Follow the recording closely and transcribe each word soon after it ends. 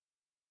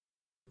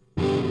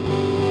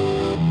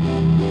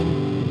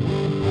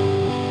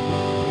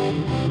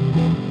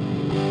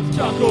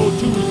Taco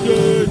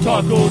Tuesday,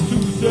 Taco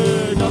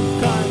Tuesday. Not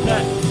the kind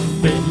that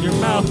spit in your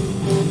mouth.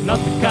 Not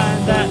the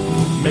kind that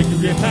make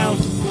you get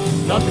pounced.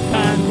 Not the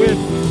kind with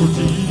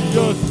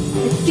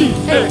tortillas.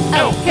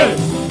 T-A-L-K,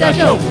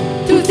 Taco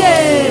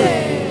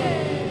Tuesday.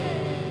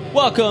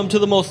 Welcome to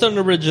the most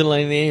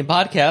unoriginally named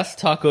podcast,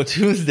 Taco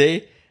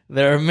Tuesday.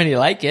 There are many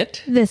like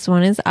it. This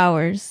one is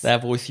ours.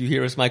 That voice you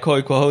hear is my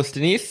co-host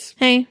Denise.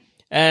 Hey.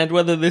 And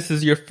whether this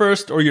is your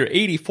first or your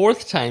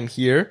 84th time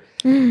here,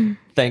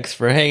 thanks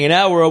for hanging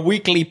out. We're a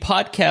weekly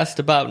podcast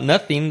about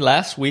nothing.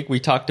 Last week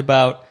we talked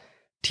about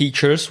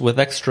teachers with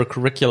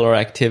extracurricular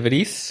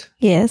activities.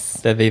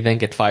 Yes. That they then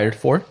get fired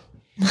for.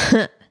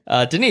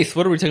 Denise,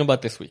 what are we talking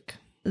about this week?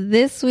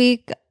 This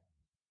week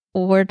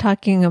we're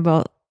talking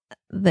about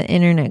the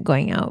internet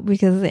going out,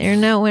 because the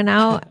internet went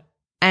out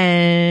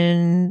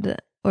and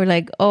we're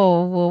like,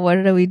 oh, well,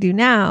 what do we do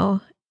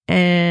now?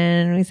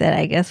 And we said,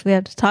 I guess we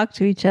have to talk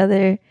to each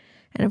other.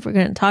 And if we're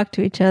going to talk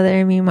to each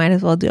other, we might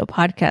as well do a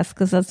podcast,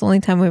 because that's the only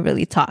time we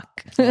really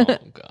talk. Oh,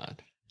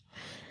 God.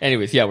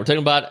 Anyways, yeah, we're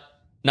talking about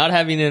not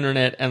having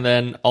internet, and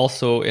then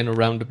also in a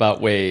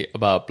roundabout way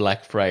about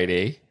Black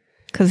Friday.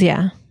 Because,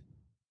 yeah,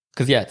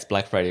 it's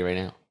Black Friday right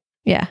now.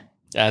 Yeah.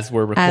 As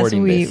we're recording this. As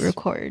we this.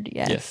 record,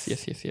 yes.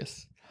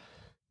 Yes.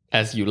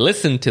 As you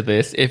listen to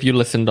this, if you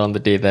listened on the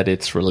day that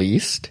it's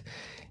released,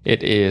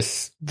 it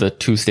is the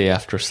Tuesday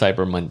after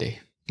Cyber Monday.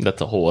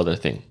 That's a whole other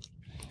thing.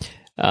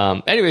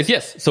 Anyways,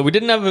 yes. So we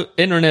didn't have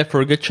internet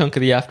for a good chunk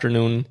of the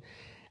afternoon,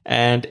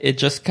 and it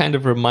just kind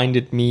of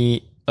reminded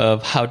me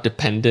of how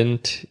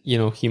dependent,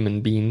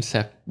 human beings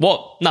have.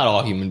 Well, not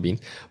all human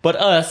beings, but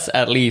us,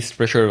 at least,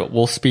 for sure,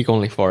 we'll speak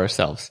only for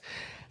ourselves,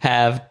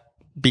 have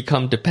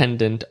become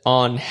dependent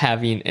on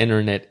having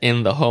internet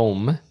in the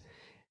home.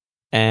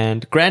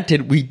 And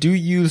granted, we do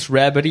use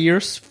rabbit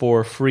ears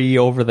for free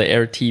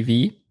over-the-air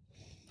TV,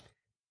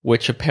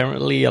 which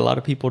apparently a lot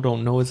of people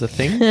don't know is a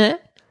thing.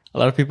 A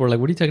lot of people are like,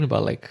 what are you talking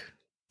about? Like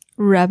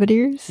rabbit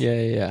ears?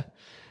 Yeah.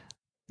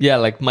 Yeah,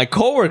 like my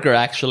coworker,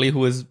 actually,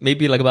 who is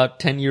maybe like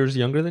about 10 years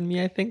younger than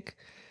me, I think.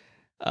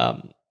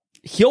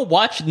 He'll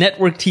watch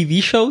network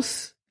TV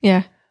shows.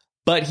 Yeah.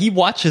 But he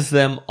watches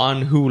them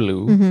on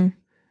Hulu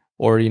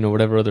or,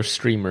 whatever other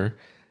streamer.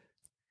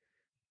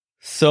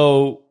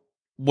 So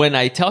when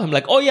I tell him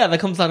like, oh yeah, that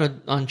comes out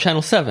on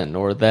Channel 7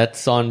 or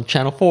that's on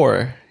Channel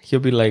 4,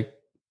 he'll be like,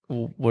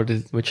 what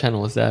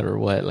channel is that or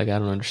what? Like, I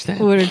don't understand.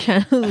 What are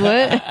channels?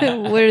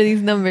 What are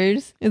these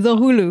numbers? It's on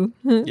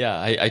Hulu. Yeah,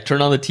 I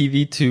turn on the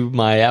TV to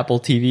my Apple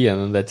TV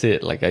and then that's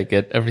it. Like, I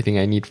get everything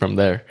I need from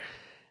there.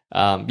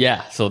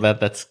 Yeah, so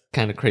that's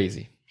kind of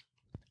crazy.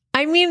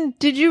 I mean,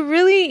 did you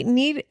really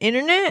need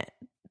internet?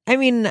 I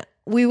mean,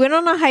 we went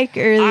on a hike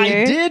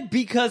earlier. I did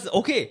because,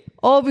 okay.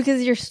 Oh,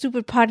 because your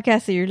stupid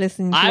podcast that you're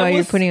listening to while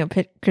you're putting up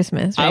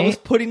Christmas, right? I was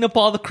putting up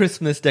all the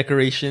Christmas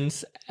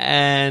decorations,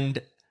 and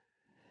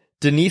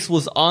Denise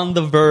was on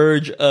the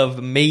verge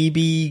of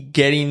maybe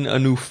getting a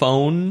new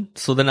phone.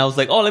 So then I was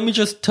like, oh, let me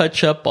just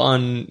touch up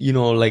on,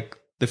 like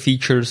the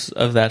features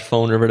of that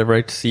phone or whatever,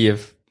 right? To see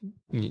if,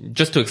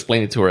 just to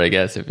explain it to her, I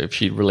guess, if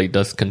she really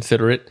does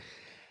consider it.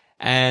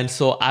 And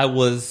so I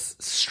was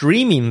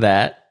streaming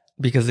that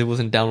because it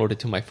wasn't downloaded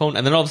to my phone.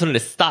 And then all of a sudden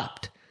it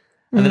stopped.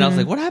 And then I was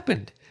like, what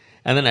happened?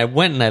 And then I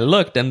went and I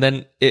looked, and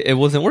then it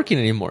wasn't working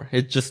anymore.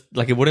 It just,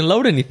 like, it wouldn't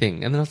load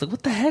anything. And then I was like,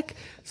 what the heck?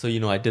 So,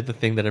 I did the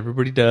thing that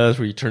everybody does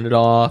where you turn it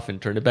off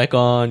and turn it back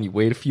on. You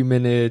wait a few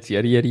minutes,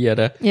 yada, yada,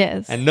 yada.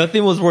 Yes. And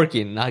nothing was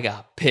working. And I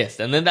got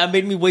pissed. And then that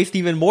made me waste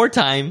even more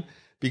time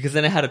because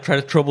then I had to try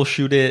to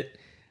troubleshoot it.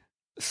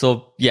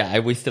 So, yeah,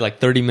 I wasted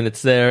like 30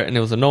 minutes there, and it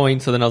was annoying.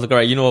 So then I was like, all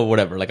right, you know what,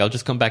 whatever. Like, I'll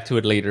just come back to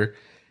it later.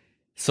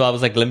 So I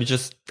was like,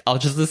 I'll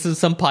just listen to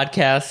some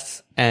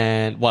podcasts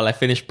and while I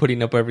finish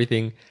putting up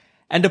everything.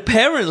 And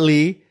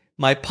apparently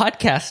my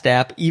podcast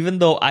app, even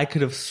though I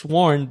could have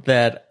sworn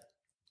that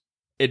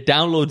it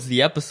downloads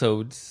the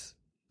episodes,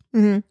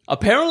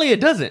 apparently it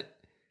doesn't,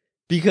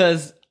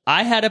 because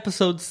I had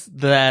episodes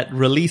that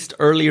released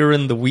earlier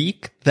in the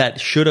week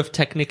that should have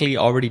technically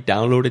already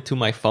downloaded to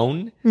my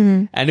phone,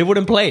 and it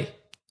wouldn't play.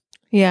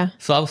 Yeah.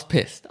 So I was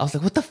pissed. I was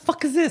like, what the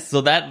fuck is this?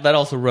 So that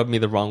also rubbed me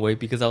the wrong way,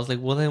 because I was like,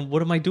 well, then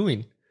what am I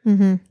doing?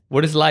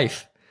 What is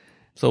life?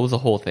 So it was a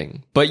whole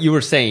thing. But you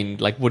were saying,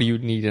 like, what do you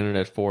need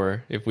internet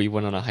for if we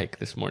went on a hike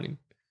this morning?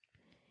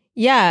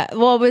 Yeah.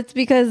 Well, it's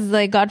because,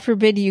 like, God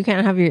forbid you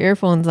can't have your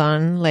earphones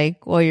on,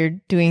 like, while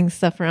you're doing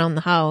stuff around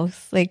the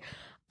house. Like,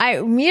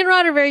 me and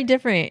Rod are very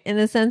different in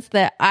the sense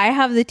that I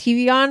have the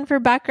TV on for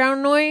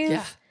background noise.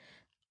 Yeah.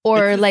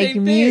 Or like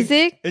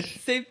music. It's the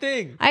same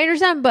thing. I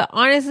understand, but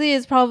honestly,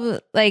 it's probably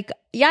like,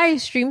 yeah, I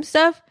stream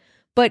stuff,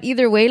 but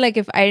either way, like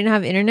if I didn't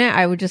have internet,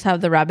 I would just have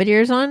the rabbit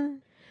ears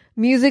on.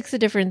 Music's a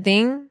different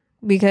thing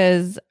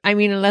because, I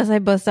mean, unless I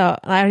bust out,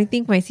 I don't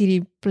think my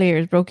CD player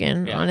is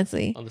broken,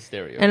 honestly. On the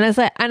stereo. And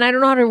I don't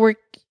know how to work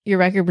your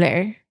record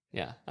player.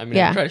 Yeah. I mean,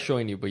 I tried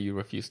showing you, but you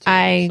refused to.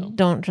 I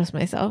don't trust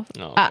myself.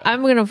 Oh,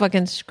 I'm going to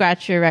fucking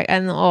scratch your record.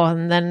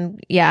 And then,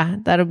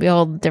 that'll be a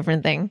whole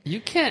different thing. You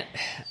can't.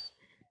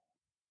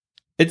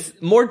 It's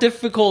more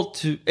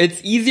difficult it's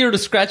easier to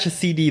scratch a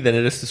CD than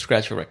it is to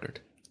scratch a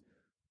record.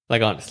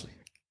 Like, honestly.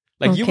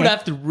 Like, you would Okay.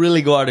 have to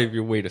really go out of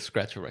your way to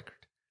scratch a record.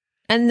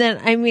 And then,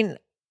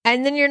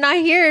 and then you're not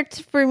here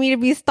for me to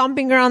be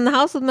stomping around the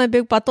house with my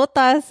big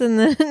patotas, and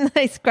then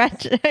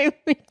I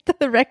make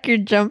the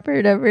record jump or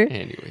whatever.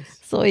 Anyways.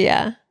 So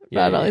yeah,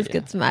 Rod always yeah.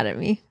 gets mad at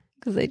me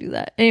because I do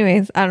that.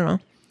 Anyways, I don't know.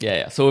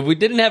 Yeah. So if we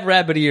didn't have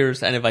rabbit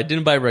ears and if I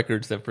didn't buy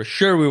records, then for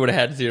sure we would have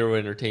had zero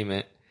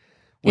entertainment.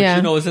 Which, Yeah.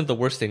 you know, isn't the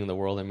worst thing in the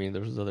world. I mean,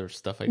 there's other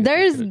stuff I guess.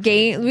 There's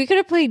games. We could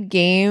have played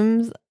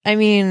games. I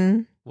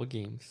mean, What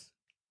games?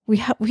 we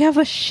have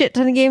a shit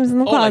ton of games in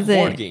the Oh, like closet.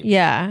 board games.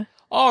 Yeah.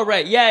 Oh,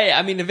 right. Yeah.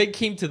 I mean, if it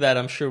came to that,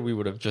 I'm sure we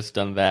would have just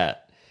done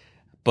that.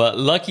 But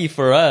lucky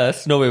for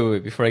us, no,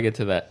 wait, before I get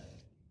to that.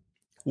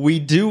 We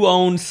do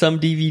own some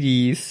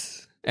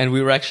DVDs, and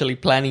we were actually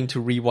planning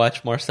to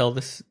rewatch Marcel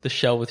the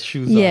Shell with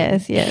Shoes on.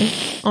 Yes.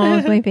 Oh,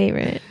 it's my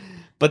favorite.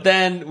 But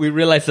then we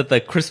realized that the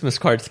Christmas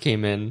cards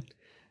came in,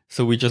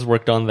 so we just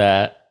worked on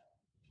that.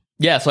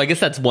 Yeah, so I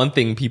guess that's one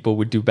thing people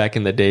would do back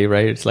in the day,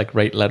 right? It's like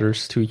write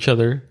letters to each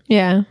other.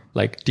 Yeah.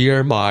 Like,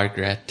 Dear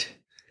Margaret,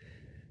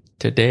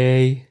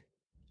 today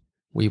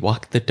we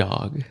walked the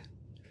dog,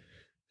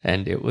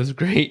 and it was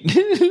great.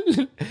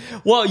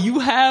 Well, you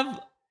have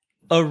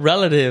a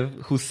relative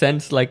who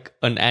sends like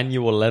an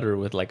annual letter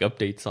with like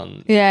updates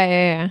on,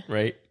 Yeah.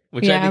 right?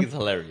 Which I Yeah. think is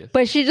hilarious.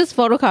 But she just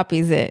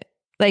photocopies it.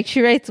 Like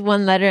she writes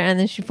one letter and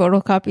then she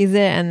photocopies it,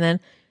 and then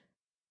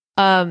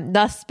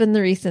that's been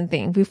the recent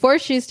thing. Before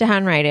she used to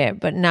handwrite it,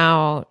 but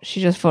now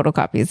she just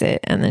photocopies it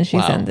and then she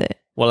Wow. sends it.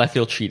 Well, I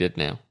feel cheated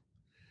now.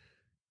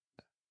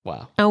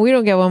 Wow. And we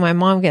don't get one. My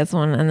mom gets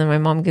one, and then my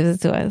mom gives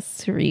it to us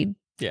to read.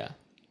 Yeah.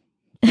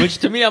 Which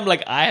to me, I'm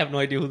like, I have no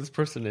idea who this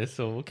person is,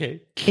 so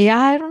okay. Yeah,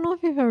 I don't know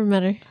if you've ever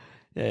met her.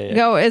 Yeah.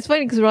 Go. It's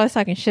funny because we're always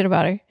talking shit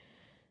about her.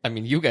 I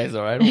mean, you guys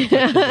are. I don't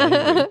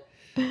know.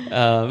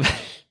 Anyway.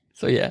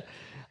 So yeah.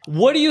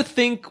 What do you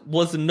think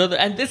was another,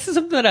 and this is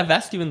something that I've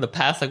asked you in the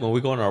past, like when we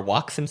go on our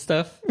walks and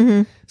stuff.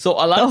 So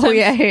a lot of times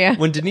yeah.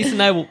 when Denise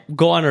and I will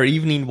go on our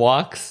evening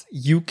walks,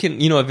 you can,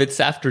 you know, if it's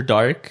after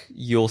dark,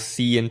 you'll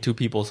see into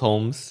people's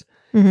homes.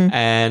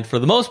 And for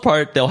the most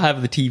part, they'll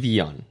have the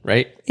TV on,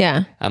 right?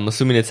 Yeah. I'm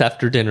assuming it's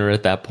after dinner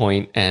at that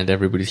point and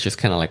everybody's just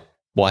kind of like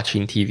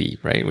watching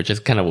TV, right? Which is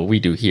kind of what we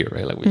do here,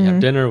 right? Like we have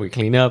dinner, we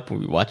clean up,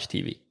 we watch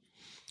TV.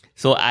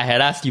 So I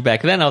had asked you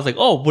back then, I was like,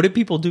 oh, what did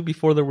people do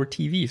before there were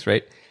TVs,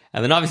 right?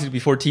 And then obviously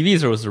before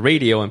TVs, there was the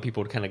radio and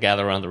people would kind of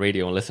gather around the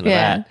radio and listen to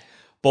Yeah. that.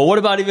 But what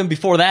about even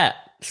before that?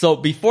 So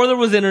before there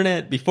was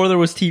internet, before there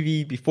was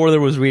TV, before there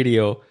was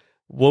radio,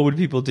 what would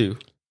people do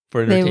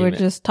for They entertainment? would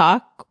just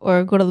talk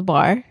or go to the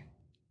bar,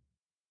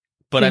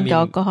 But I drink mean,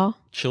 alcohol.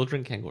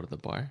 children can't go to the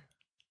bar.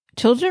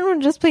 Children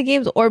would just play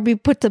games or be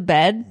put to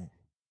bed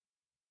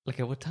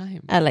Like at what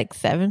time? at like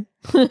 7,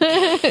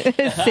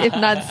 if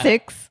not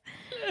 6.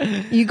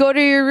 You go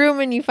to your room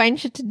and you find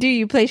shit to do.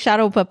 You play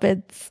shadow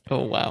puppets.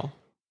 Oh, wow.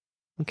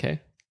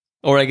 Okay.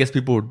 Or I guess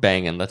people would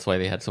bang and that's why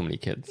they had so many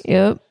kids.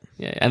 Yep.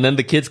 Yeah. And then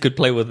the kids could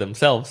play with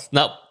themselves.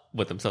 Not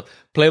with themselves.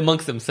 Play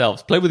amongst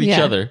themselves. Play with each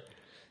Yeah. other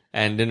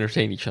and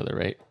entertain each other,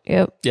 right?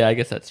 Yep. Yeah, I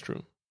guess that's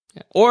true.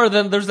 Yeah. Or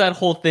then there's that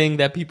whole thing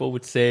that people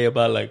would say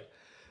about like,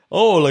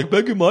 oh, like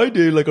back in my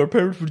day, like our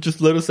parents would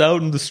just let us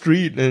out in the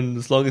street and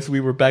as long as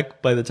we were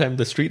back by the time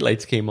the street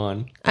lights came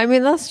on. I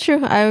mean, that's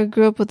true. I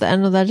grew up with the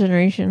end of that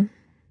generation.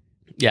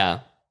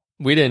 Yeah.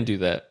 We didn't do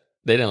that.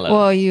 They didn't let us.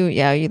 Well, you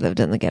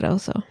lived in the ghetto,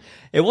 so.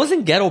 It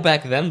wasn't ghetto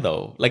back then,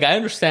 though. Like, I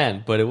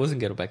understand, but it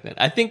wasn't ghetto back then.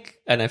 I think,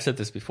 and I've said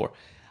this before,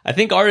 I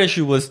think our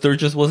issue was there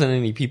just wasn't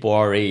any people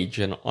our age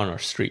and on our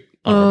street,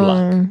 on our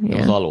block. It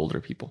was yeah. all older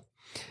people.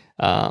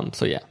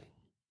 So, yeah.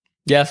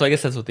 Yeah, so I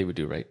guess that's what they would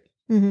do, right?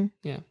 Mm-hmm.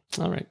 Yeah.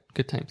 All right.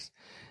 Good times.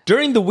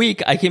 During the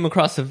week, I came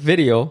across a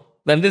video.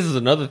 Then this is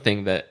another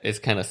thing that is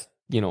kind of,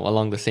 you know,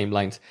 along the same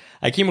lines.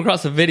 I came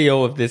across a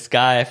video of this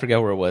guy. I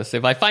forget where it was.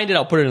 If I find it,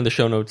 I'll put it in the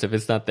show notes. If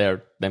it's not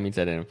there, that means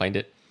I didn't find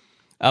it.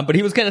 But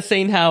he was kind of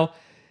saying how,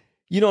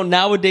 you know,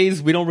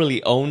 nowadays we don't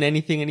really own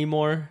anything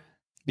anymore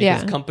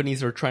because Yeah.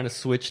 companies are trying to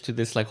switch to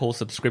this like whole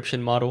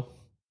subscription model.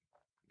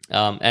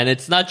 And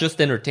it's not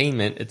just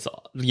entertainment. It's,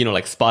 you know,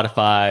 like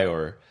Spotify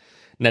or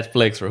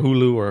Netflix or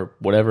Hulu or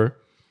whatever.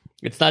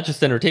 It's not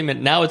just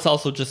entertainment. Now it's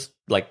also just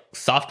like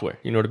software.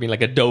 You know what I mean?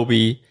 Like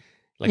Adobe,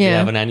 like they Yeah.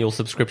 have an annual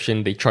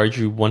subscription. They charge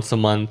you once a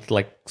month,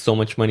 like so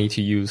much money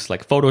to use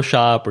like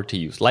Photoshop or to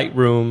use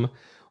Lightroom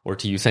or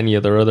to use any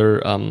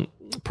other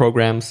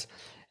programs.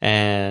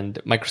 And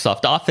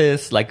Microsoft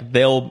Office, like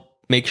they'll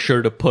make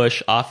sure to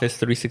push Office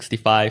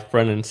 365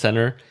 front and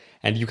center.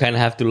 And you kind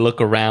of have to look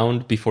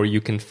around before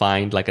you can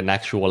find like an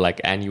actual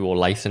like annual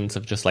license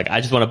of just like, I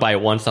just want to buy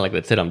it once and like,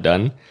 that's it, I'm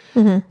done.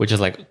 Which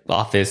is like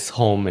Office,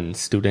 Home, and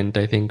Student,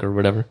 I think, or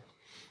whatever.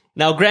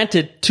 Now,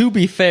 granted, to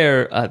be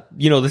fair,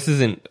 you know, this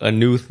isn't a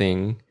new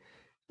thing.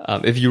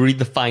 If you read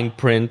the fine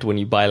print when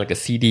you buy like a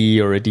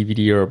CD or a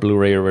DVD or a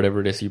Blu-ray or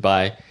whatever it is you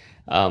buy,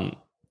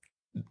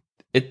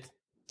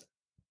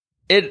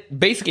 it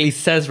basically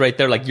says right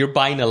there, like you're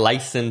buying a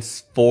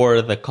license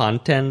for the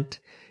content.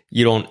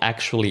 You don't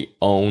actually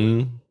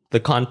own the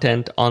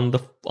content on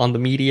the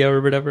media or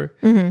whatever.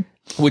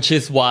 Which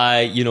is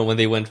why, you know, when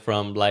they went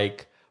from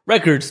like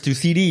records to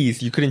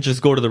CDs. You couldn't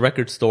just go to the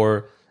record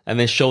store and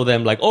then show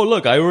them like, oh,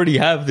 look, I already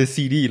have this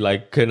CD.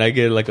 Like, can I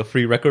get like a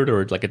free record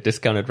or like a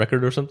discounted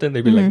record or something?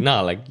 They'd be like,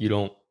 nah, like you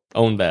don't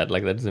own that.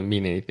 Like that doesn't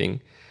mean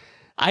anything.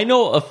 I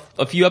know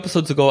a few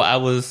episodes ago, I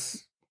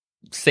was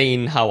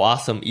saying how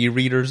awesome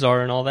e-readers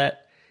are and all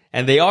that.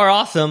 And they are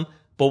awesome.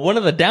 But one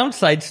of the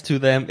downsides to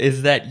them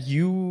is that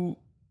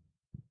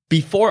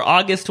before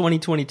August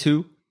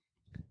 2022,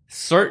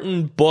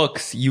 certain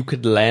books you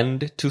could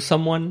lend to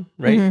someone,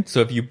 right? Mm-hmm.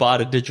 So if you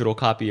bought a digital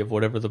copy of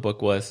whatever the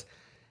book was,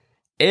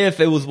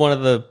 if it was one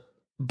of the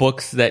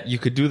books that you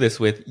could do this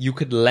with, you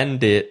could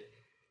lend it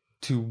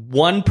to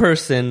one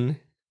person,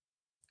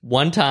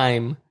 one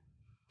time,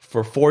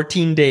 for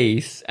 14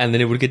 days, and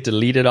then it would get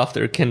deleted off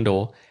their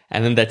Kindle,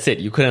 and then that's it.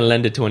 You couldn't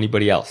lend it to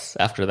anybody else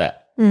after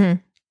that. Mm-hmm.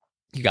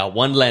 You got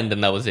one lend,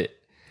 and that was it.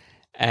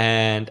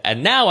 And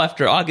now,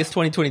 after August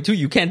 2022,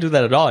 you can't do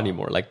that at all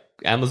anymore. Like,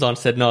 Amazon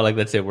said, no, like,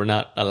 that's it. We're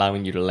not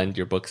allowing you to lend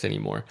your books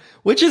anymore,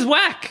 which is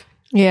whack.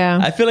 Yeah.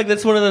 I feel like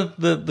that's one of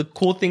the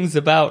cool things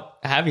about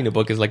having a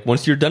book is like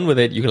once you're done with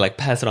it, you can like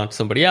pass it on to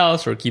somebody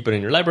else or keep it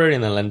in your library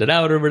and then lend it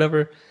out or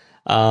whatever.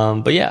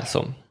 But yeah,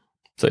 so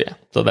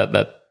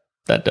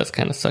that does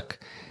kind of suck.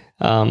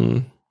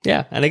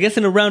 Yeah. And I guess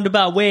in a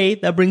roundabout way,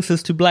 that brings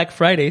us to Black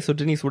Friday. So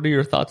Denise, what are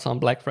your thoughts on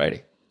Black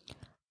Friday?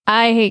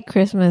 I hate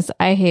Christmas.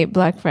 I hate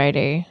Black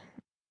Friday.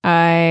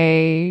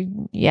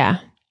 Yeah.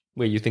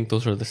 Wait, you think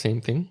those are the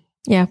same thing?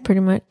 Yeah,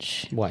 pretty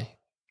much. Why?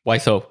 Why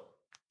so?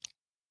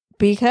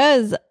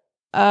 Because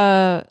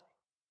Black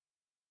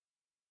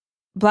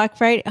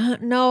Friday,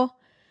 no.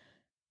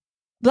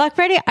 Black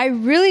Friday, I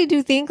really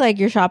do think like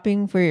you're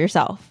shopping for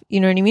yourself.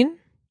 You know what I mean?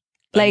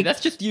 Like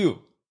that's just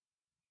you.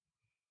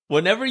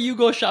 Whenever you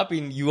go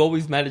shopping, you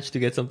always manage to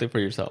get something for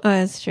yourself. Oh,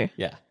 that's true.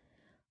 Yeah.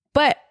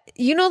 But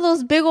you know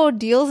those big old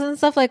deals and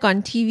stuff like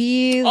on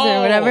TVs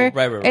or whatever?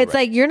 Right. It's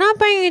like you're not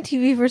buying a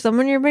TV for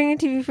someone, you're buying a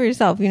TV for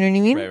yourself. You know what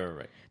I mean?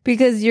 Right.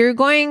 Because you're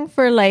going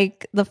for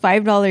like the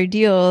 $5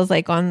 deals,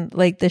 like on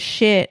like the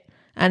shit,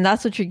 and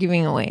that's what you're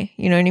giving away.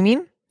 You know what I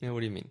mean? Yeah, what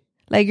do you mean?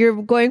 Like you're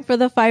going for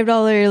the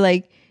 $5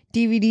 like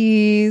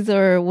DVDs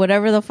or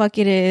whatever the fuck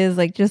it is,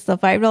 like just the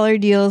 $5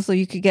 deal so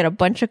you could get a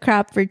bunch of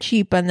crap for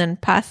cheap and then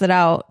pass it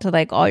out to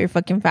like all your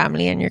fucking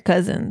family and your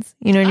cousins.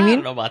 You know what I mean? I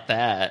don't know about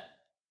that.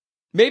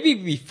 Maybe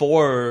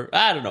before,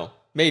 I don't know.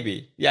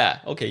 Maybe. Yeah.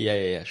 Okay.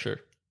 Yeah. Sure.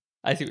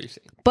 I see what you're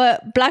saying.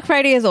 But Black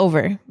Friday is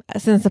over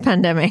since the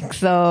pandemic,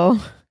 so...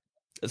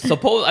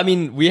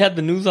 we had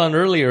the news on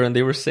earlier and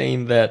they were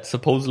saying that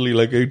supposedly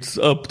like it's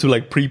up to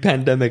like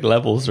pre-pandemic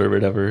levels or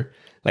whatever.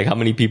 Like how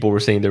many people were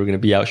saying they were going to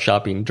be out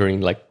shopping during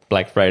like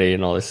Black Friday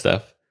and all this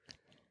stuff.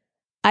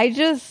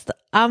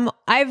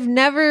 I've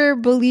never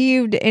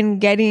believed in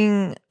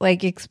getting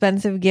like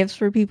expensive gifts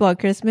for people at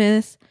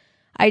Christmas.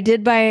 I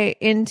did buy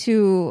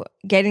into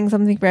getting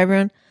something for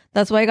everyone.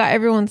 That's why I got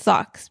everyone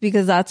socks,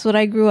 because that's what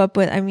I grew up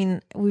with. I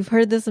mean, we've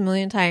heard this a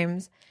million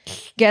times.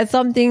 Get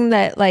something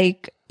that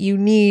like you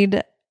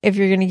need if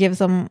you're going to give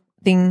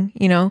something,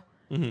 you know,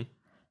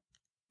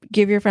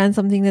 give your friends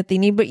something that they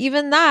need. But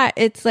even that,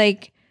 it's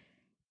like,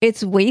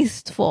 it's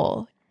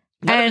wasteful.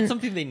 Not if it's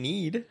something they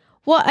need.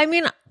 Well, I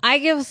mean, I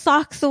give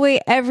socks away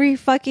every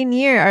fucking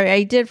year. Or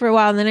I did for a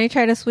while, and then I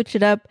try to switch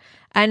it up.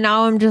 And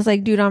now I'm just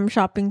like, dude, I'm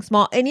shopping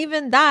small. And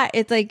even that,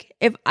 it's like,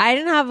 if I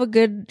didn't have a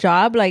good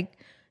job, like,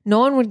 no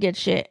one would get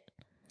shit.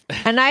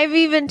 And I've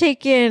even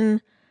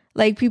taken,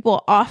 like,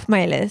 people off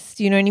my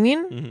list. You know what I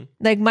mean? Mm-hmm.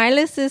 Like, my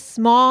list is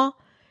small.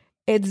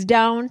 It's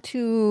down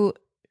to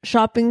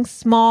shopping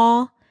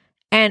small,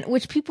 and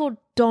which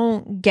people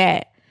don't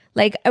get.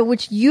 Like,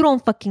 which you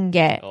don't fucking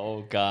get.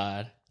 Oh,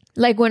 God.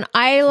 Like, when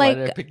I, like...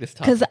 Why did I pick this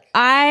topic? Because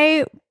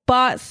I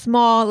bought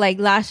small, like,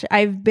 last year.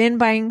 I've been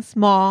buying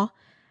small.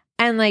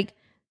 And, like,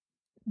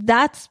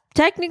 that's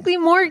technically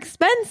more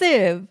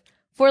expensive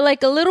for,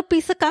 like, a little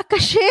piece of caca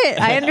shit.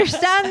 I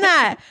understand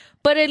that.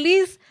 But at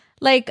least,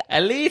 like...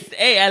 At least.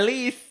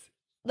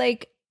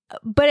 Like,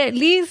 but at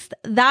least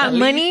that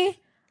money...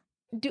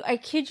 Dude, I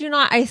kid you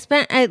not, I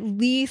spent at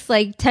least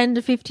like $10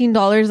 to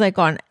 $15 like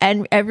on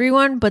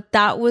everyone, but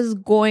that was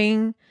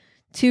going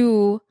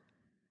to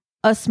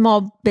a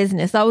small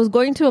business. That was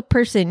going to a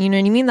person, you know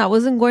what I mean? That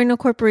wasn't going to a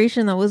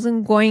corporation. That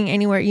wasn't going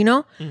anywhere, you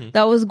know? Mm-hmm.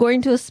 That was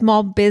going to a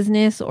small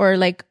business or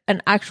like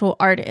an actual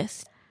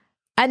artist.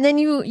 And then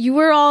you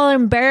were all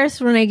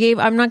embarrassed when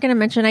I'm not going to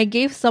mention, I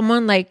gave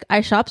someone like, I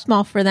shop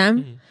small for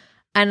them. Mm-hmm.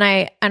 And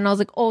I was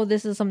like, oh,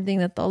 this is something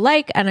that they'll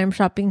like. And I'm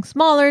shopping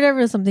small or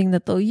whatever, something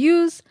that they'll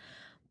use.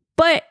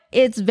 But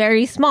it's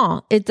very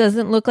small. It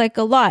doesn't look like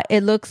a lot.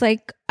 It looks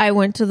like I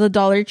went to the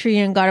Dollar Tree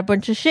and got a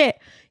bunch of shit.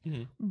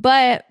 Mm-hmm.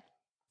 But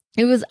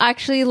it was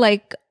actually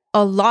like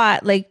a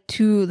lot, like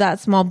to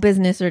that small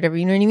business or whatever.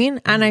 You know what I mean?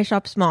 Mm-hmm. And I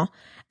shop small.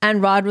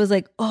 And Rod was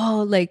like,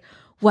 oh, like,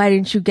 why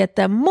didn't you get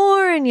them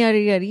more? And yada,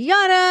 yada,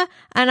 yada.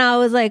 And I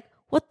was like,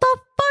 what the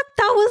fuck?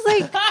 That was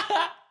like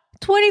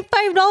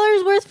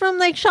 $25 worth from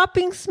like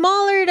shopping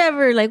small or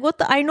whatever. Like, what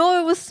the? I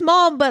know it was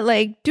small, but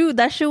like, dude,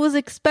 that shit was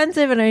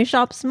expensive and I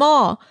shop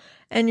small.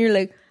 And you're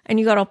like, and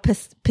you got all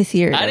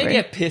pissy or whatever. I didn't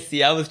get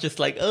pissy. I was just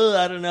like, oh,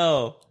 I don't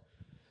know.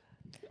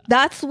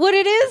 That's what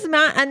it is,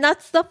 man. And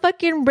that's the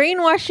fucking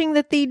brainwashing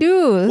that they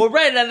do. Well,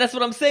 right, and that's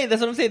what I'm saying.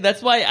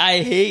 That's why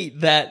I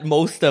hate that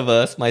most of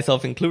us,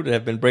 myself included,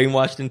 have been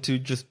brainwashed into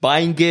just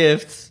buying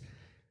gifts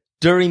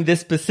during this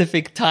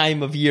specific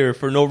time of year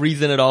for no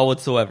reason at all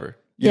whatsoever.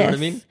 You know what I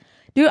mean?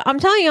 Dude, I'm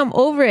telling you, I'm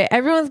over it.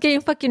 Everyone's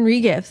getting fucking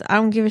regifts. I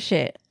don't give a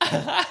shit.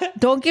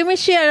 Don't give me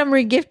shit. I'm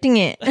regifting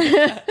it.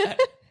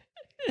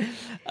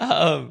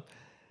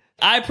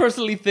 I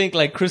personally think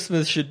like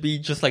Christmas should be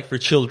just like for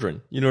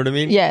children. You know what I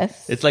mean?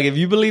 Yes. It's like if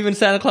you believe in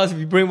Santa Claus, if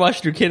you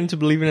brainwashed your kid into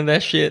believing in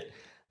that shit,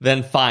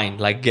 then fine.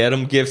 Like get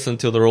them gifts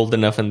until they're old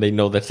enough and they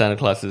know that Santa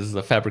Claus is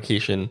a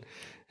fabrication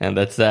and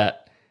that's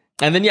that.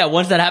 And then yeah,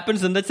 once that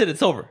happens, then that's it.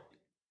 It's over.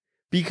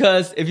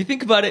 Because if you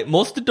think about it,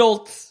 most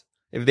adults,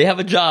 if they have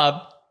a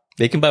job,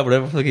 they can buy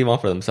whatever they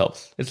want for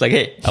themselves. It's like,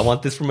 hey, I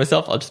want this for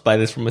myself. I'll just buy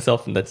this for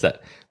myself. And that's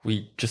that.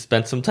 We just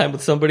spent some time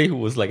with somebody who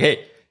was like,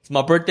 hey, it's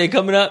my birthday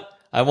coming up.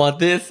 I want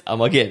this. I'm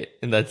going to get it.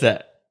 And that's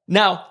that.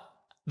 Now,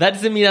 that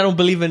doesn't mean I don't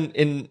believe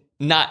in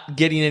not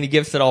getting any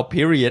gifts at all,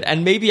 period.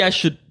 And maybe I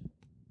should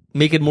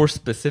make it more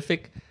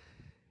specific.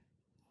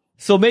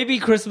 So maybe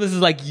Christmas is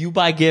like you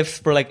buy gifts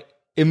for like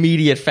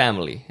immediate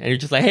family. And you're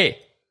just like, hey,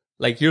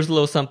 like here's a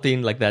little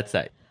something like that's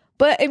that.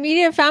 But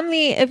immediate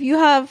family, if you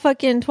have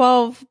fucking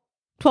 12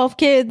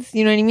 kids,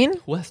 you know what I mean?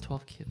 Who has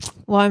 12 kids?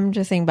 Well, I'm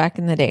just saying back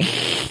in the day.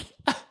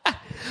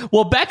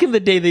 Well, back in the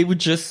day, they would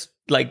just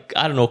like,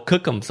 I don't know,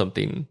 cook them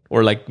something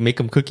or like make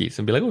them cookies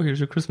and be like, oh, here's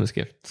your Christmas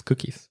gift. It's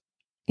cookies.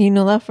 You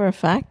know that for a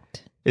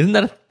fact? Isn't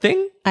that a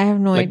thing? I have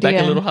no like idea.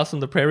 Back in Little House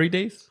on the Prairie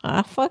days?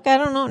 Fuck, I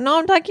don't know. No,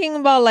 I'm talking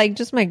about like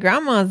just my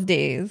grandma's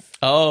days.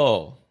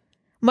 Oh.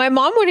 My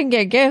mom wouldn't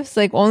get gifts.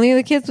 Like only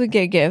the kids would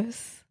get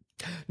gifts.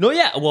 No,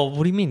 yeah. Well,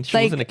 what do you mean? She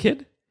Like- wasn't a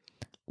kid?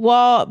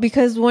 Well,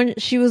 because when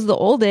she was the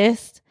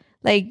oldest,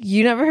 like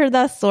you never heard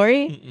that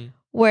story? Mm-mm.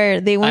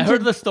 Where they went I heard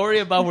to the story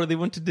about where they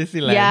went to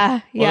Disneyland. Yeah,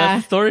 Oh, yeah.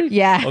 that's the story?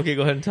 Yeah. Okay,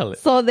 go ahead and tell it.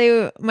 So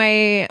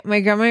my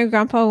grandma and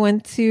grandpa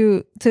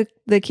took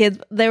the kids.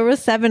 There were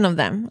 7 of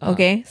them.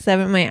 Okay,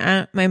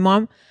 7. My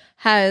mom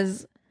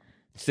has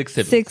 6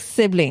 siblings. 6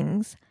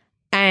 siblings,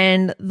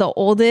 and the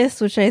oldest,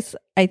 which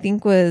I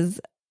think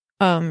was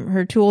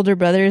her 2 older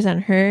brothers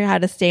and her,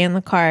 had to stay in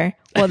the car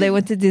while they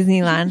went to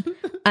Disneyland,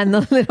 and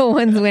the little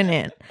ones went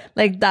in.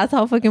 Like that's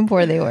how fucking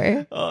poor they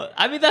were.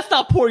 I mean, that's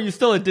not poor. You're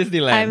still at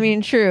Disneyland. I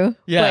mean, true.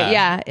 Yeah. But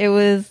yeah, it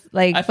was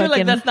like I feel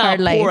like that's not hard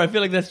poor. life. I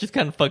feel like that's just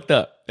kind of fucked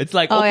up. It's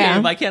like, Oh, okay, yeah.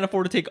 if I can't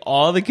afford to take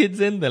all the kids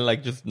in, then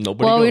like just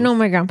nobody Well, goes. we know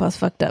my grandpa's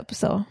fucked up,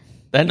 so.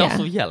 And yeah.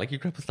 also, yeah, like your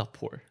grandpa's not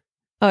poor.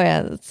 Oh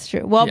yeah, that's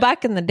true. Well, Yeah.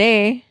 back in the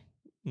day,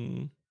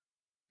 Mm.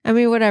 I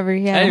mean, whatever.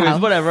 Yeah.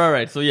 Anyways, whatever. All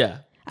right. So yeah.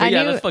 But I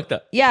yeah, knew- that's fucked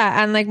up.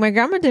 Yeah, and like my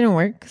grandma didn't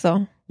work,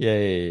 so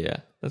Yeah.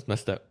 That's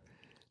messed up.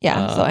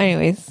 yeah. So,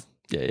 anyways,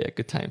 Yeah.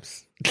 Good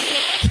times.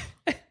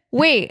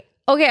 wait.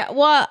 Okay.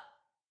 Well,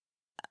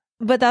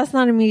 but that's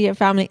not immediate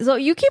family. So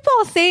you keep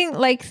all saying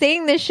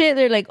this shit.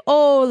 They're like,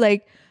 oh,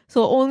 like.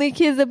 So only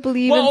kids that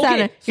believe Well, in okay,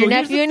 Santa. so Your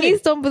here's nephew the and thing.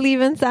 niece don't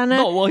believe in Santa.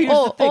 No, well, here's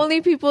the thing.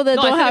 Only people that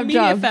No, don't I said have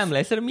immediate jobs. family.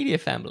 I said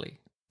immediate family.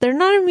 They're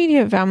not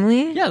immediate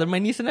family. Yeah, they're my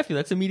niece and nephew.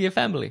 That's immediate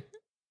family.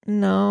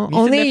 No, Niece and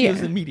only. nephew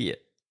is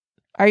immediate.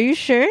 Are you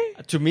sure?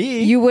 To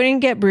me, You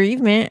wouldn't get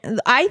bereavement.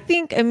 I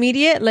think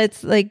immediate.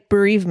 Let's like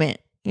bereavement.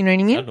 You know what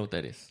I I mean? don't know what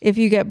that is. If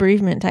you get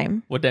bereavement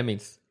time, What that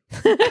means.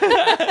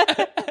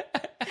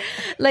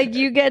 like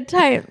you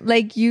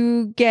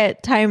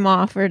get time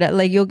off, or that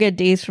like you'll get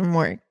days from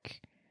work.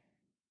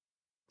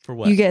 For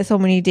what? You get so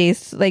many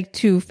days like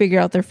to figure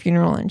out their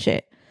funeral and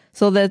shit.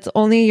 So that's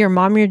only your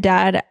mom, your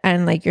dad,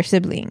 and like your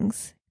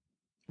siblings.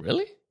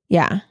 Really?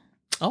 Yeah.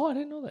 Oh, I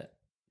didn't know that.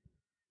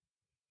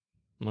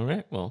 All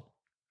right. Well,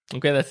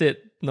 okay, that's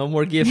it. No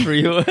more gifts for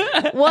you.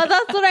 Well,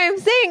 that's what I'm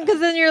saying. Because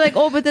then you're like,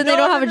 oh, but then they No,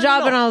 don't no, have a no,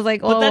 job, no. and I was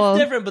like, But oh, that's well.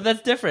 different. But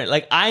that's different.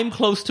 Like I'm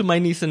close to my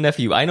niece and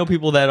nephew. I know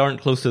people that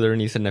aren't close to their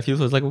niece and nephew.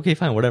 So it's like, okay,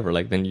 fine, whatever.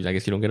 Like then I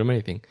guess you don't get them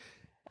anything.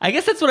 I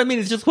guess that's what I mean.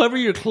 It's just whoever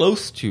you're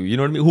close to. You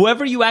know what I mean?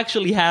 Whoever you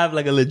actually have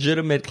like a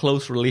legitimate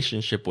close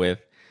relationship with.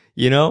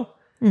 You know?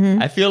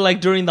 Mm-hmm. I feel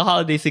like during the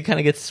holidays it kind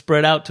of gets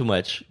spread out too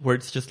much. Where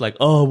it's just like,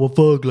 oh well,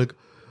 fuck. Like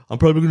I'm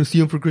probably gonna see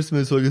him for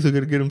Christmas, so I guess I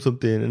gotta get him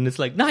something. And it's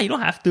like, nah, you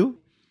don't have to.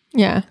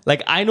 Yeah.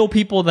 Like I know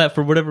people that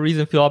for whatever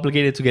reason feel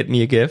obligated to get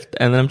me a gift,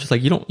 and then I'm just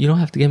like, you don't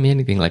have to get me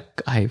anything.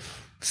 Like I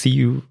see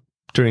you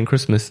during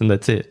Christmas, and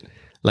that's it.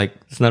 Like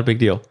it's not a big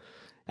deal.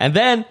 And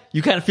then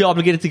you kind of feel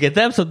obligated to get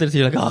them something, so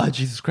you're like, oh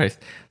Jesus Christ.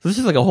 So it's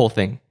just like a whole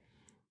thing.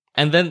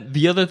 And then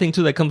the other thing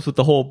too that comes with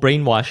the whole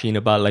brainwashing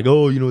about like,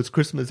 oh, it's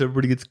Christmas,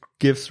 everybody gets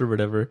gifts or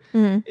whatever,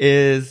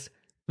 is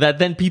that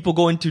then people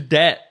go into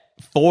debt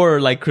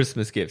for like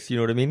Christmas gifts. You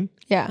know what I mean?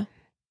 Yeah.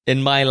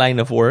 In my line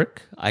of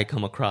work, I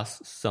come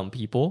across some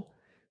people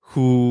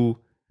who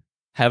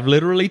have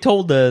literally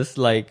told us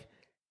like,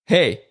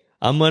 hey,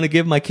 I'm going to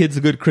give my kids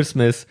a good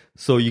Christmas,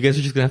 so you guys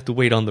are just going to have to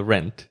wait on the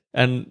rent.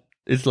 And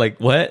it's like,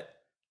 what?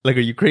 Like,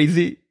 are you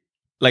crazy?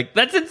 Like,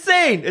 that's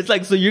insane. It's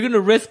like, so you're going to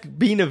risk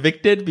being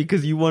evicted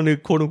because you want to,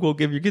 quote unquote,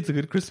 give your kids a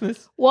good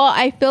Christmas? Well,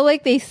 I feel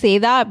like they say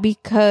that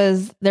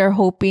because they're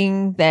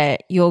hoping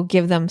that you'll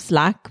give them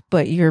slack,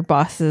 but your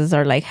bosses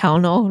are like, hell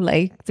no,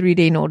 like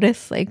 3-day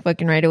notice, like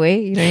fucking right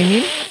away. You know what I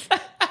mean?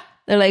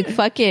 They're like,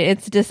 fuck it.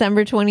 It's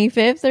December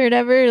 25th or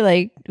whatever.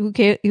 Like, who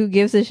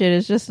gives a shit?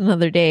 It's just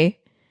another day.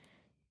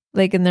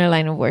 Like in their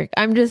line of work.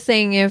 I'm just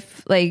saying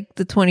if like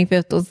the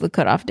 25th was the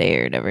cutoff day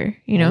or whatever,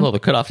 you know? No,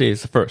 the cutoff day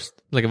is the 1st.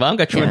 Like if I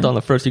got truant on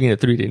the 1st, you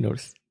get a 3-day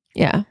notice.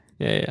 Yeah.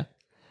 Yeah.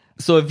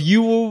 So if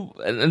you,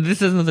 and this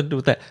has nothing to do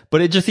with that,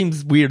 but it just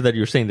seems weird that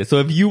you're saying this. So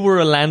if you were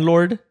a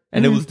landlord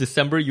and it was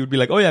December, you'd be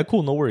like, oh yeah,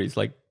 cool, no worries.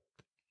 Like,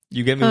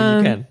 you get me when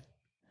you can.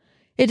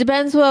 It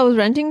depends who I was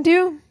renting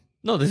to.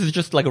 No, this is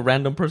just like a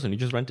random person you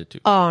just rented to.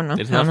 Oh, no.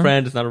 It's not a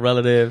friend, it's not a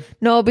relative.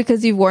 No,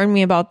 because you've warned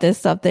me about this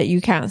stuff that you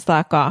can't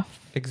slack off.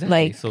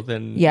 Exactly. Like, so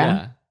then,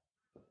 yeah.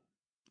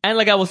 And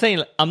like I was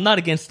saying, I'm not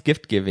against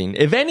gift giving.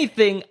 If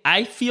anything,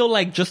 I feel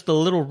like just a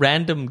little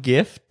random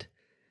gift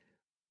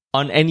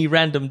on any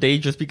random day,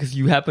 just because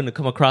you happen to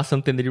come across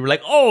something that you were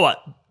like, oh,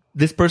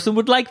 this person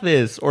would like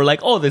this. Or like,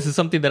 oh, this is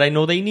something that I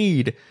know they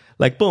need.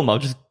 Like, boom, I'll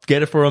just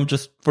get it for them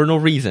just for no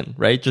reason,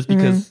 right? Just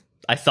because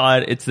I saw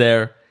it, it's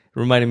there, it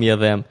reminded me of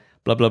them,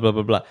 blah, blah, blah,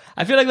 blah, blah.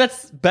 I feel like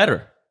that's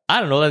better.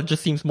 I don't know, that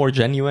just seems more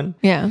genuine.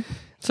 Yeah.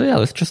 So yeah,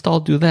 let's just all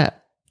do that.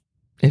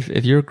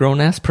 If you're a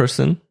grown-ass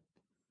person,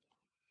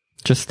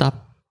 just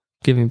stop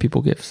giving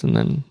people gifts and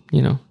then,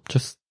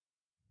 just...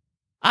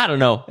 I don't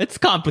know. It's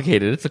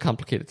complicated. It's a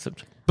complicated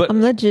subject. But I'm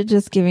legit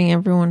just giving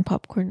everyone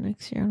popcorn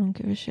next year. I don't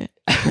give a shit.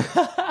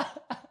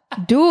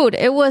 Dude,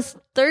 it was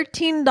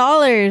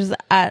 $13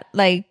 at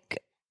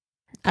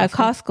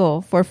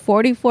Costco for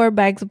 44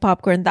 bags of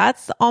popcorn.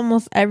 That's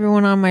almost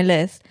everyone on my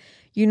list.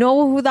 You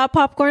know who that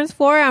popcorn's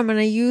for? I'm going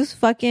to use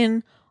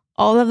fucking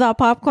all of that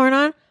popcorn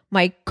on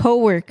my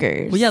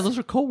coworkers. Well, yeah, those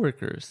are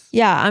coworkers.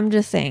 Yeah, I'm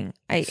just saying.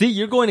 See,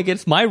 you're going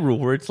against my rule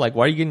where it's like,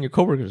 why are you getting your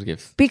coworkers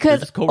gifts?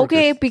 Because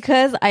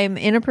I'm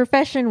in a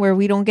profession where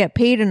we don't get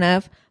paid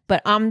enough,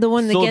 but I'm the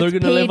one that gets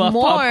paid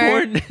more.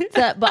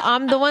 But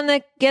I'm the one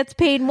that gets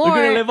paid more.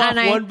 They're going to live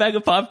off one bag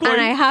of popcorn?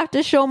 And I have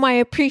to show my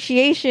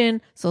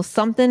appreciation, so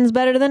something's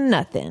better than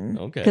nothing.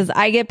 Okay. Because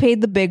I get paid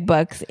the big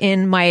bucks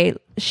in my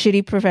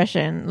shitty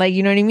profession. Like,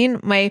 you know what I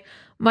mean?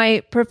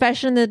 My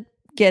profession that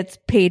gets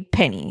paid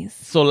pennies.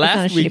 So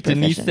last week,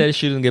 Denise said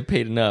she didn't get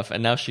paid enough,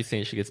 and now she's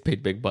saying she gets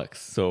paid big bucks.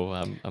 So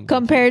I'm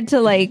compared to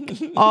like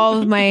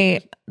all of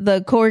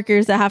the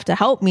coworkers that have to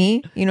help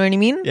me. You know what I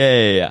mean?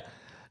 Yeah.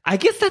 I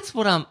guess that's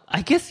what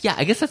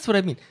that's what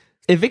I mean.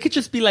 If it could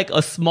just be like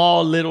a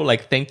small little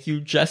like thank you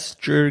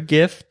gesture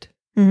gift,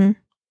 then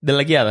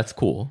like, yeah, that's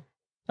cool.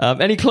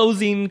 Any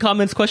closing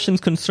comments, questions,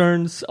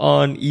 concerns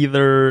on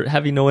either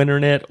having no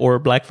internet or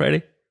Black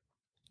Friday?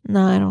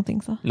 No, I don't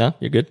think so. No,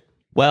 you're good.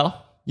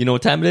 Well, you know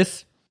what time it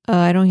is?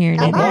 I don't hear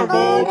anything.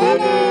 Marvel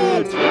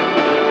Minute!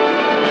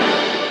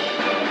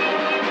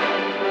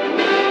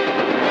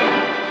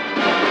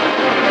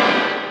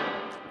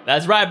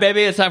 That's right,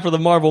 baby. It's time for the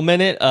Marvel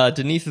Minute.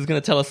 Denise is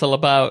going to tell us all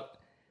about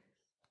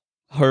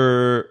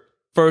her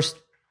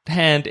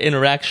first-hand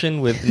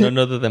interaction with none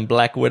other than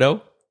Black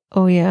Widow.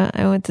 Oh, yeah.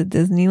 I went to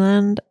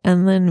Disneyland,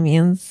 and then me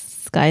and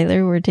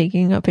Skylar were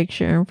taking a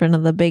picture in front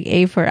of the big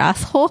A for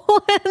asshole.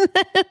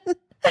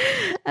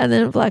 and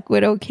then Black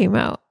Widow came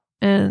out.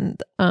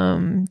 And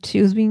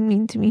she was being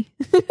mean to me.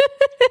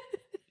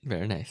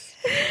 Very nice.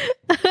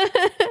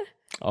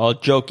 All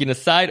joking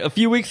aside, a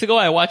few weeks ago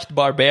I watched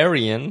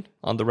Barbarian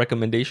on the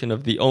recommendation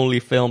of the only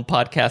film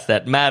podcast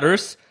that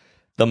matters,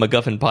 the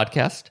MacGuffin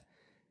podcast.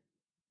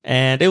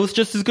 And it was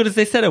just as good as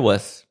they said it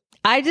was.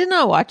 I did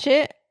not watch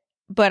it,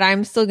 but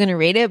I'm still going to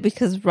rate it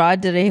because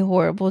Rod did a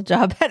horrible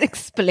job at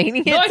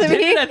explaining it to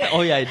me.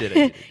 Oh, yeah, I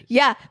did.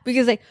 Yeah,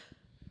 because like,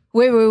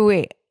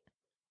 wait.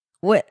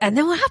 What? And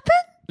then what happened?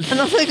 And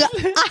I was like,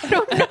 I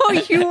don't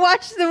know. You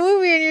watched the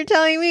movie and you're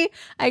telling me,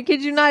 I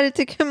kid you not, it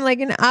took him like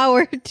an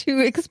hour to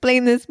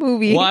explain this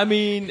movie. Well, I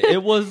mean,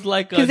 it was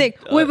like an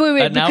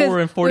hour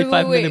and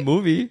 45-minute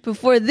movie.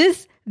 Before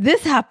this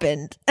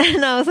happened.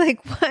 And I was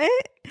like, what?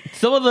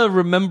 Some of the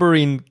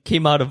remembering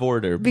came out of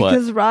order.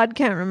 Because Rod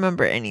can't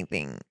remember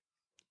anything.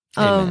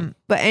 Amen.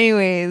 But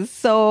anyways,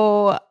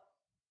 so,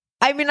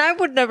 I mean, I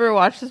would never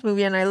watch this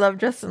movie and I love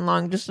Justin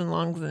Long. Justin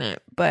Long's in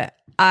it. But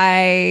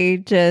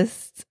I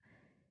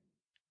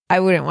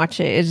wouldn't watch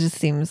it. It just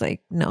seems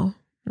like, no.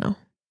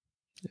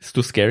 It's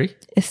too scary?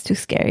 It's too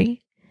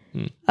scary.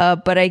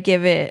 But I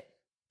give it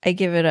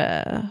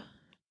a...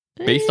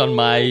 Based on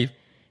my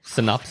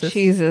synopsis?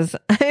 Jesus.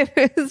 If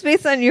it was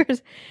based on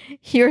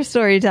your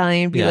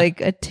storytelling, it'd be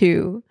like a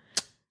 2.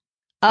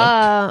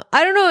 I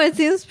don't know. It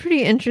seems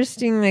pretty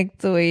interesting, like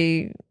the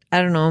way,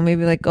 I don't know,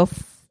 maybe like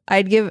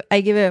I give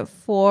it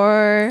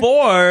 4.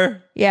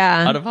 4?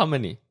 Yeah. Out of how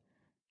many?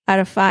 Out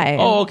of 5.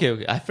 Oh,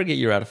 okay. I forget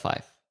you're out of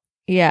 5.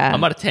 Yeah.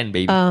 I'm out of 10,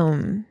 baby.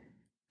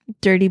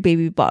 Dirty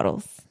baby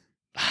bottles.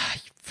 You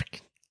freaking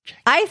jack.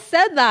 I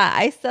said that.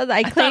 I thought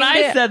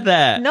I said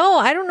that. No,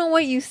 I don't know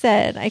what you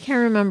said. I can't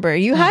remember.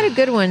 You had a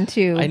good one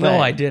too. I know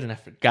I did and I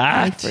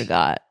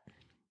forgot.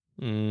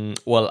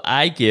 Well,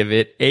 I give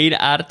it 8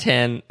 out of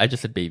 10. I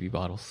just said baby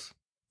bottles.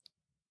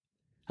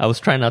 I was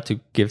trying not to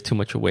give too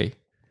much away.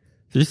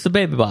 Just a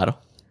baby bottle.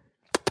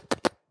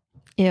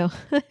 Ew.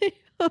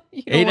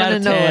 You 8 out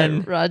of 10.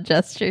 What Rod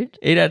gestured.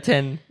 8 out of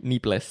 10,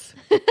 nipples.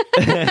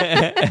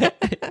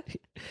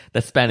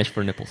 That's Spanish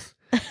for nipples.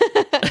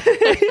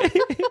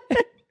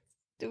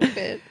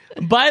 Stupid.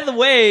 By the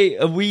way,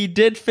 we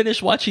did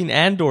finish watching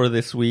Andor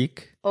this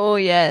week. Oh,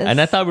 yes.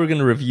 And I thought we were going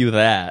to review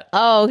that.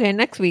 Oh, okay.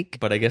 Next week.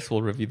 But I guess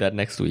we'll review that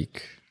next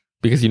week.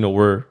 Because,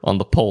 we're on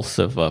the pulse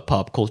of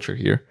pop culture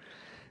here.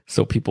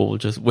 So people will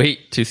just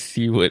wait to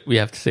see what we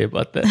have to say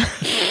about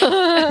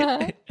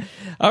that.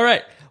 All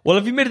right. Well,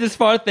 if you made it this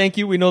far, thank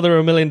you. We know there are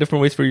a million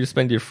different ways for you to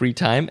spend your free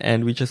time.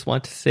 And we just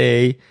want to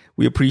say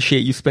we appreciate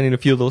you spending a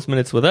few of those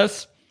minutes with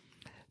us.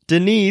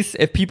 Denise,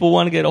 if people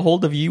want to get a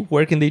hold of you,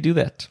 where can they do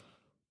that?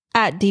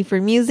 At D for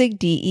Music,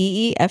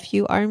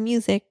 DEEFUR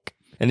Music.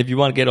 And if you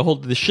want to get a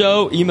hold of the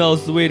show, email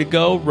is the way to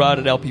go.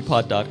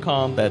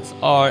 rod@lppod.com. That's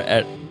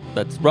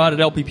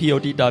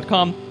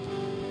rod@lppod.com.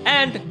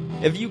 And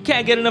if you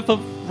can't get enough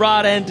of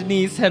Rod and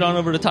Denise, head on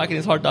over to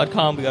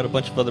talkingishard.com. We got a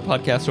bunch of other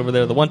podcasts over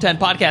there. The 110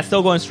 podcast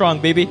still going strong,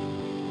 baby.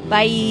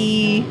 Bye.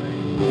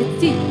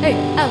 It's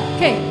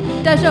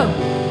TALK, the show,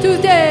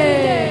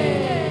 Tuesday.